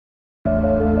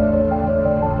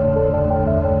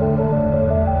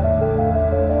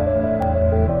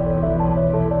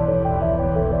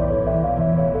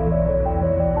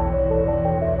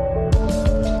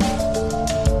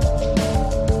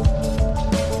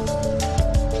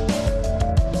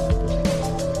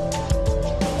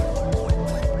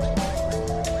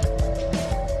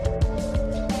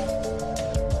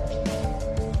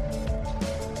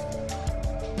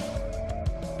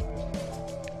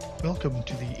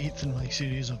8th in my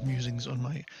series of musings on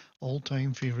my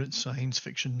all-time favourite science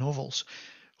fiction novels.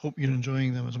 Hope you're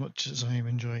enjoying them as much as I'm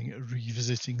enjoying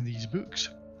revisiting these books.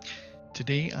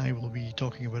 Today I will be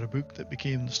talking about a book that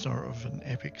became the start of an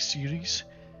epic series,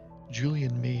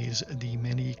 Julian May's The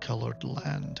Many-Coloured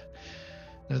Land.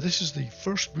 Now this is the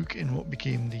first book in what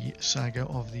became the saga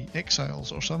of the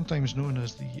Exiles, or sometimes known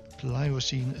as the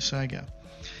Pliocene saga.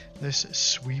 This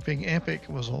sweeping epic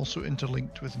was also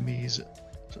interlinked with May's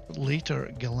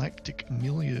later Galactic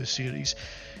Milieu series,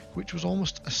 which was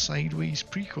almost a sideways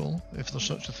prequel, if there's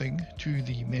such a thing, to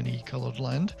the Many-Coloured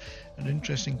Land, an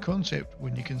interesting concept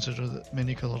when you consider that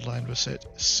Many-Coloured Land was set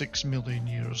 6 million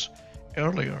years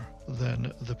earlier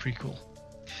than the prequel.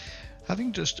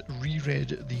 Having just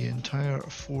reread the entire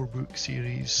 4-book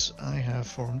series, I have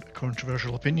formed a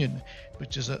controversial opinion,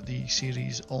 which is that the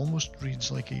series almost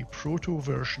reads like a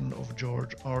proto-version of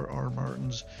George R.R.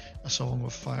 Martin's A Song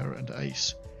of Fire and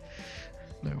Ice.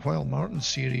 Now, while Martin's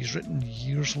series, written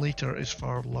years later, is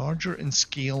far larger in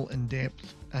scale and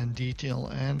depth and detail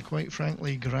and, quite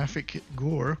frankly, graphic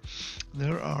gore,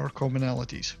 there are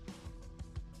commonalities.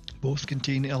 Both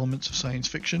contain elements of science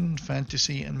fiction,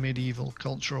 fantasy and medieval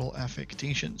cultural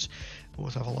affectations.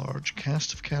 Both have a large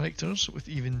cast of characters, with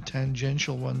even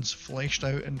tangential ones fleshed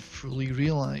out and fully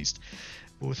realised.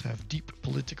 Both have deep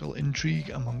political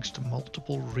intrigue amongst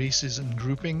multiple races and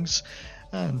groupings,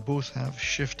 and both have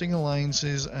shifting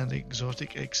alliances and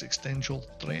exotic existential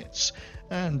threats,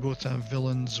 and both have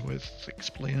villains with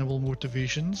explainable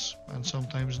motivations, and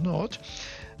sometimes not,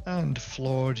 and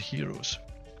flawed heroes.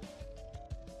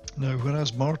 Now,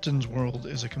 whereas Martin's world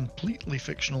is a completely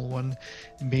fictional one,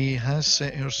 May has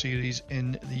set her series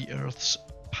in the Earth's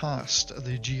past,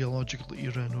 the geological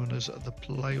era known as the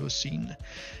Pliocene,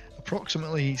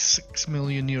 approximately 6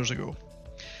 million years ago.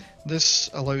 This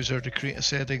allows her to create a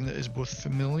setting that is both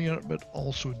familiar but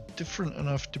also different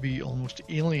enough to be almost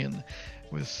alien,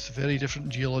 with very different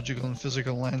geological and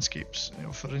physical landscapes.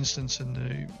 For instance, in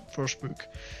the first book,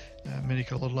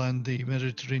 Many-Coloured Land, the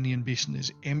Mediterranean basin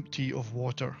is empty of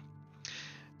water.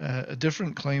 A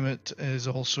different climate is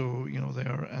also,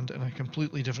 there, and a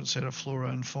completely different set of flora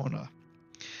and fauna.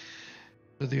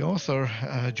 The author,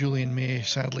 Julian May,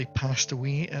 sadly passed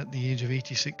away at the age of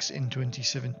 86 in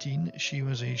 2017. She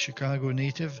was a Chicago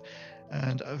native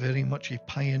and very much a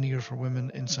pioneer for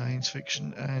women in science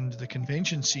fiction and the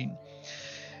convention scene.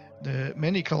 The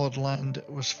Many-Coloured Land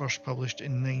was first published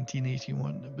in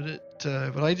 1981,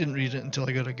 but I didn't read it until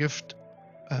I got a gift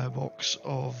box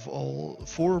of all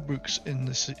 4 books in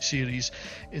the series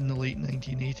in the late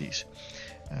 1980s.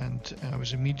 And I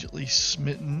was immediately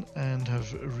smitten and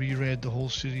have reread the whole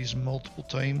series multiple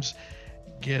times,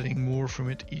 getting more from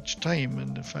it each time,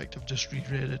 and in fact I've just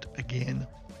reread it again.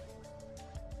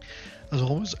 As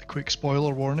always, a quick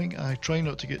spoiler warning. I try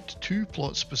not to get too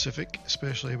plot specific,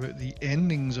 especially about the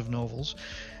endings of novels,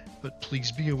 but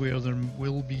please be aware there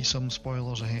will be some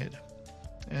spoilers ahead.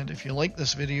 And if you like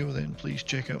this video, then please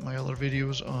check out my other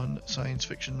videos on science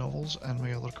fiction novels and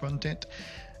my other content.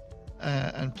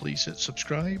 And please hit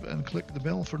subscribe and click the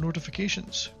bell for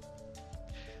notifications.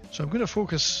 So I'm going to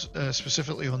focus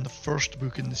specifically on the first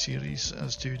book in the series,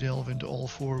 as to delve into all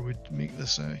 4 would make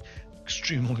this an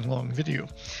extremely long video.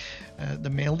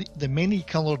 The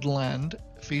Many-Coloured Land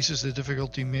faces the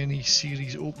difficulty many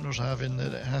series openers have in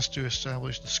that it has to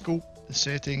establish the scope, the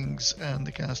settings and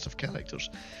the cast of characters.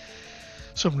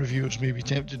 Some reviewers may be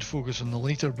tempted to focus on the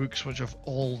later books which have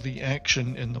all the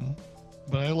action in them,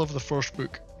 but I love the first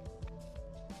book,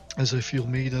 as I feel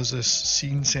May does this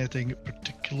scene setting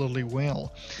particularly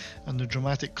well, and the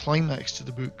dramatic climax to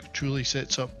the book truly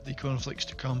sets up the conflicts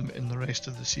to come in the rest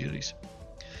of the series.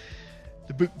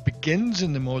 The book begins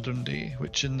in the modern day,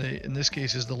 which in this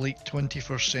case is the late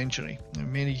 21st century. Now,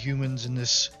 many humans in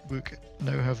this book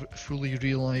now have fully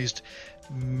realised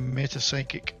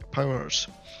metapsychic powers.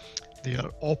 They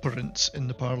are operants in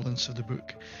the parlance of the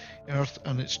book. Earth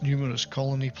and its numerous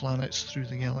colony planets through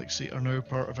the galaxy are now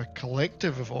part of a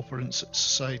collective of operant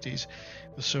societies,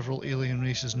 with several alien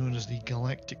races known as the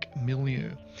Galactic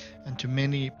Milieu. And to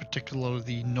many, particularly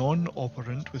the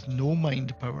non-operant with no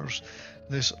mind powers,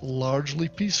 this largely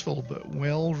peaceful but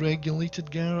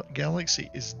well-regulated galaxy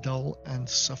is dull and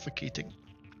suffocating.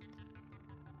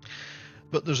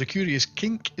 But there's a curious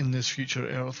kink in this future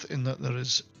Earth, in that there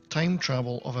is time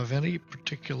travel of a very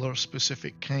particular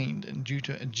specific kind, and due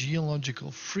to a geological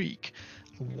freak,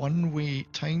 a one-way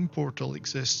time portal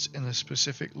exists in a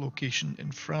specific location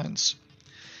in France.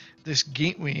 This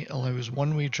gateway allows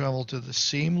one-way travel to the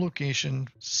same location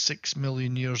 6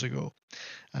 million years ago,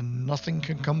 and nothing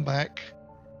can come back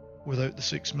without the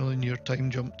 6 million year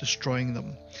time jump destroying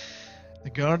them. The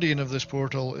guardian of this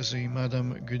portal is a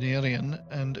Madame Gunerian,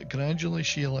 and gradually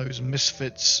she allows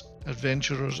misfits,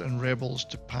 adventurers, and rebels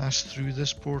to pass through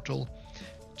this portal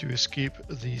to escape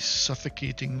the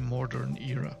suffocating modern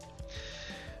era.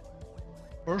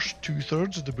 First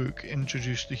two-thirds of the book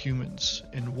introduce the humans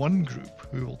in one group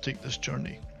who will take this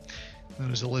journey.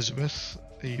 There is Elizabeth,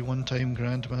 a one-time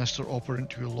Grandmaster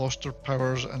operant who lost her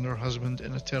powers and her husband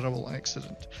in a terrible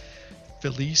accident.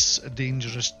 Felice, a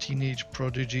dangerous teenage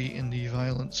prodigy in the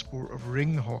violent sport of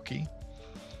ring hockey.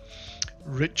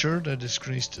 Richard, a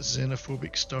disgraced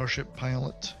xenophobic starship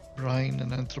pilot. Brian,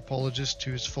 an anthropologist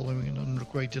who is following an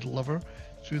unrequited lover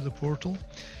through the portal.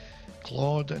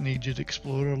 Claude, an aged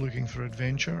explorer looking for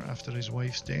adventure after his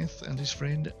wife's death. And his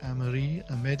friend Amarie,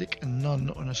 a medic and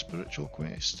nun on a spiritual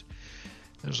quest.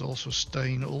 There's also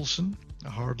Stein Olsen,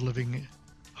 a hard-living,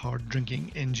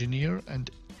 hard-drinking engineer. And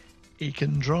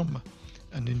Aiken Drum,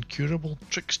 an incurable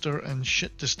trickster and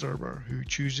shit disturber who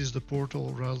chooses the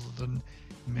portal rather than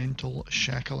mental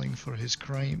shackling for his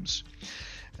crimes.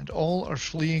 And all are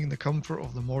fleeing the comfort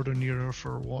of the modern era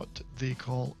for what they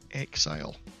call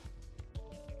exile.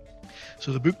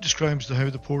 So the book describes how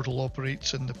the portal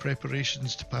operates and the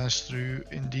preparations to pass through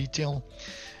in detail.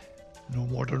 No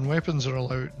modern weapons are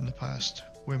allowed in the past.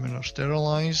 Women are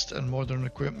sterilized and modern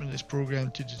equipment is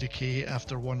programmed to decay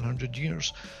after 100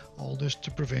 years. All this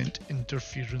to prevent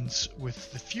interference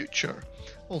with the future,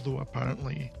 although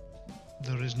apparently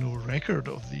there is no record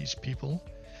of these people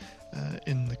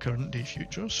in the current day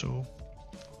future, so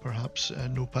perhaps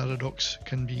no paradox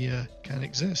can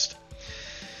exist.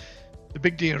 The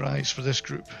big day arrives for this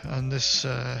group, and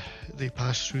they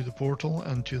pass through the portal,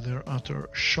 and to their utter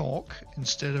shock,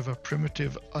 instead of a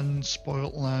primitive,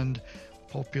 unspoilt land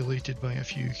populated by a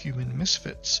few human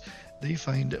misfits, they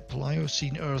find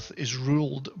Pliocene Earth is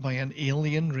ruled by an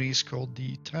alien race called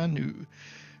the Tanu,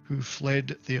 who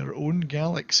fled their own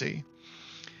galaxy.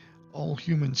 All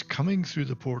humans coming through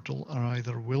the portal are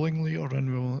either willingly or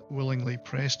unwillingly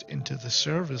pressed into the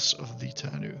service of the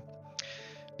Tanu.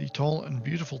 The tall and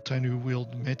beautiful Tanu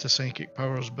wield metapsychic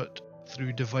powers, but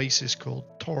through devices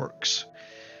called torques.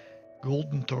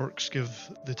 Golden torques give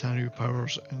the Tanu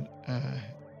powers,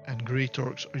 and grey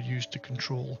torques are used to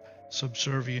control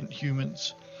subservient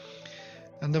humans.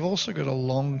 And they've also got a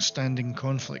long-standing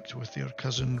conflict with their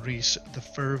cousin race, the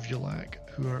Fervulag,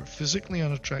 who are physically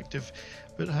unattractive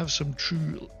but have some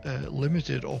true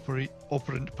limited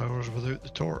operant powers without the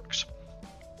torques.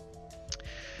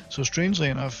 So strangely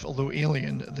enough, although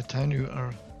alien, the Tanu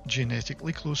are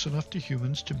genetically close enough to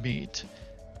humans to mate,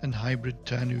 and hybrid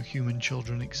Tanu human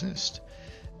children exist.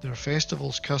 Their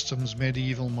festivals, customs,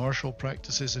 medieval martial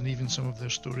practices, and even some of their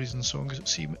stories and songs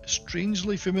seem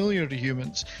strangely familiar to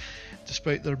humans,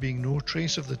 despite there being no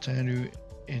trace of the Tanu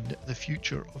in the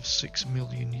future of 6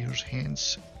 million years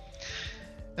hence.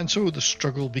 And so the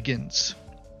struggle begins.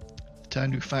 The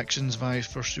Tanu factions vie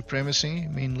for supremacy,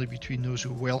 mainly between those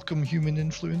who welcome human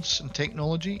influence and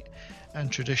technology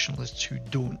and traditionalists who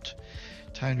don't.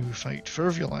 Tanu fight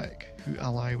Fervulag, who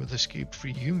ally with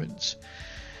escape-free humans.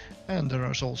 And there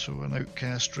is also an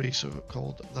outcast race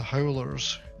called the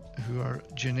Howlers, who are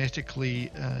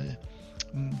genetically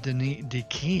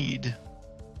decayed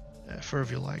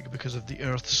Fervulag because of the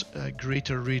Earth's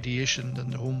greater radiation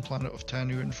than the home planet of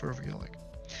Tanu and Fervulag.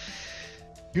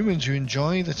 Humans who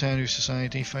enjoy the Tanu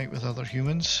society fight with other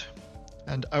humans,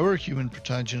 and our human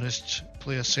protagonists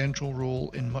play a central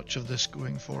role in much of this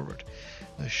going forward.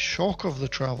 The shock of the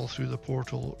travel through the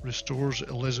portal restores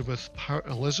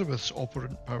Elizabeth's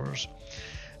operant powers,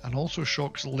 and also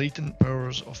shocks latent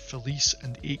powers of Felice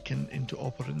and Aiken into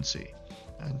operancy.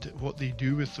 And what they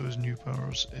do with those new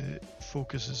powers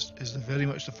is very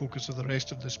much the focus of the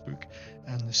rest of this book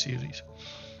and the series.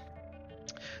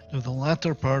 Now, the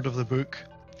latter part of the book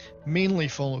mainly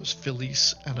follows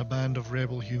Felice and a band of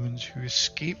rebel humans who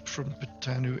escape from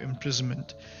Tanu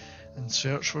imprisonment and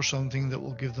search for something that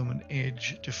will give them an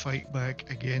edge to fight back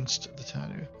against the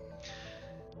Tanu.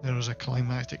 There is a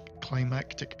climactic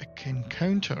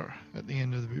encounter at the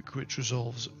end of the book which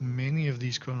resolves many of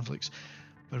these conflicts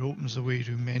but opens the way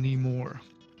to many more.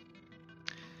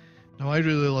 Now, I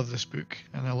really love this book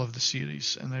and I love the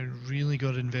series, and I really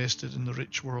got invested in the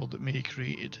rich world that May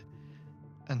created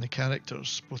and the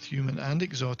characters, both human and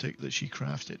exotic, that she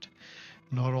crafted.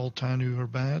 Not all Tanu are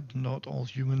bad, not all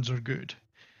humans are good.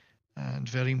 And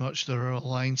very much there are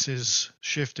alliances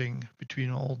shifting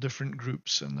between all different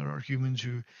groups, and there are humans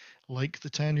who like the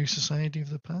Tanu society of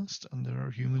the past, and there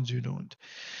are humans who don't.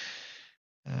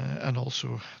 And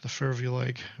also the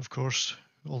Fervulag, of course,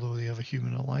 although they have a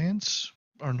human alliance,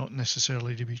 are not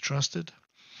necessarily to be trusted.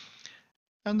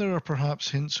 And there are perhaps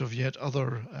hints of yet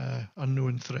other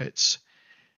unknown threats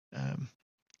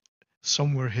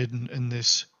somewhere hidden in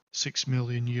this 6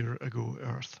 million year ago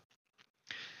Earth.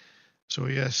 So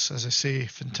yes, as I say,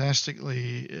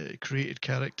 fantastically created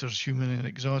characters, human and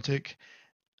exotic,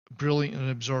 brilliant and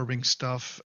absorbing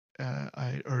stuff.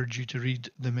 I urge you to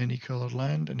read The Many-Coloured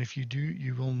Land, and if you do,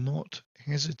 you will not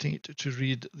hesitate to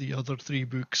read the other 3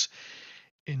 books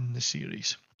in the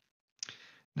series.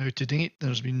 Now, to date,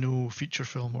 there's been no feature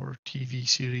film or TV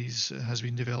series has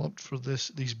been developed for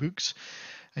these books,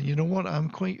 and you know what? I'm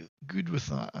quite good with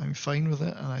that. I'm fine with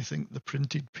it, and I think the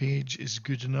printed page is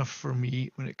good enough for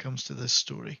me when it comes to this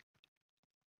story.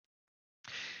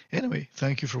 Anyway,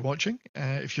 thank you for watching.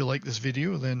 If you like this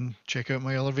video, then check out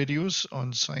my other videos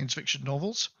on science fiction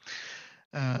novels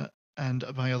and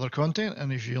my other content.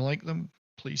 And if you like them,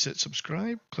 please hit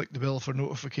subscribe, click the bell for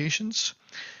notifications.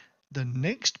 The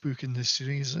next book in this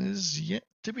series is yet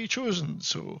to be chosen,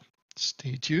 so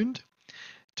stay tuned.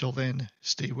 Till then,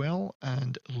 stay well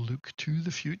and look to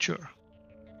the future.